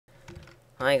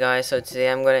Hi guys, so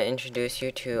today I'm going to introduce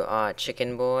you to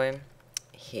Chicken Boy.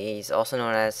 He's also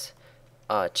known as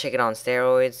Chicken on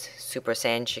Steroids, Super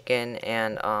Saiyan Chicken,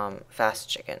 and Fast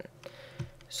Chicken.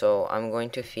 So I'm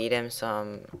going to feed him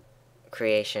some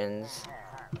creations.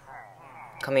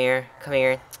 Come here, come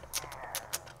here.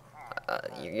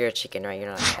 You're a chicken, right?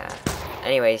 You're not a cat.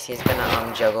 Anyways, he's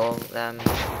gonna juggle them.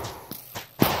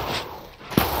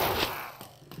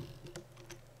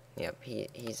 Yep,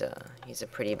 he's a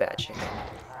pretty bad chicken.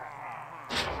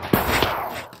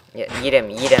 Yeah, eat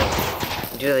him, eat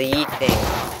him. Do the eat thing.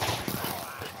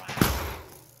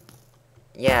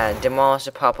 Yeah, demolish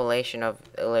the population of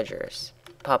villagers.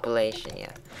 Population,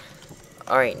 yeah.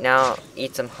 Alright, now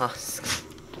eat some husks.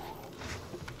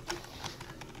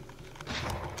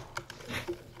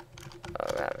 Oh,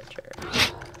 Ravager.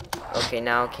 Okay,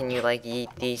 now can you like eat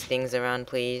these things around,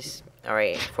 please?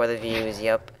 Alright, for the views,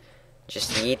 yep.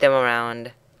 Just eat them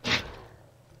around.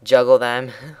 Juggle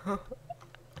them.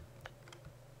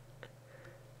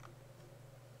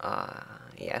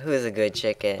 Yeah, who's a good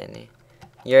chicken?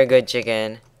 You're a good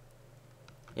chicken.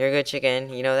 You're a good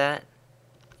chicken, you know that?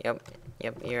 Yep,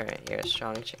 yep, you're a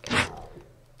strong chicken.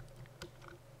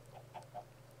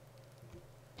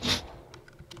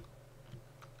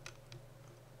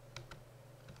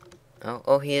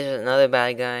 Oh, here's another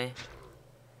bad guy.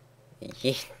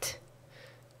 Yeet.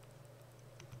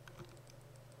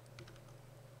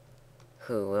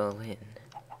 Who will win?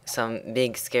 Some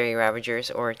big scary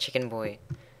Ravagers or Chicken Boy?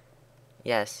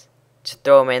 Yes. Just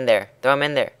throw him in there. Throw him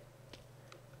in there.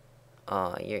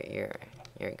 Oh, you're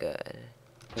good.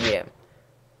 Yeah.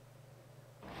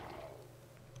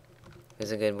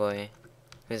 Who's a good boy?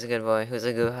 Who's a good boy? Who's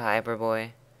a good hyper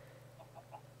boy?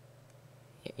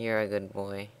 You're a good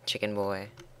boy. Chicken Boy.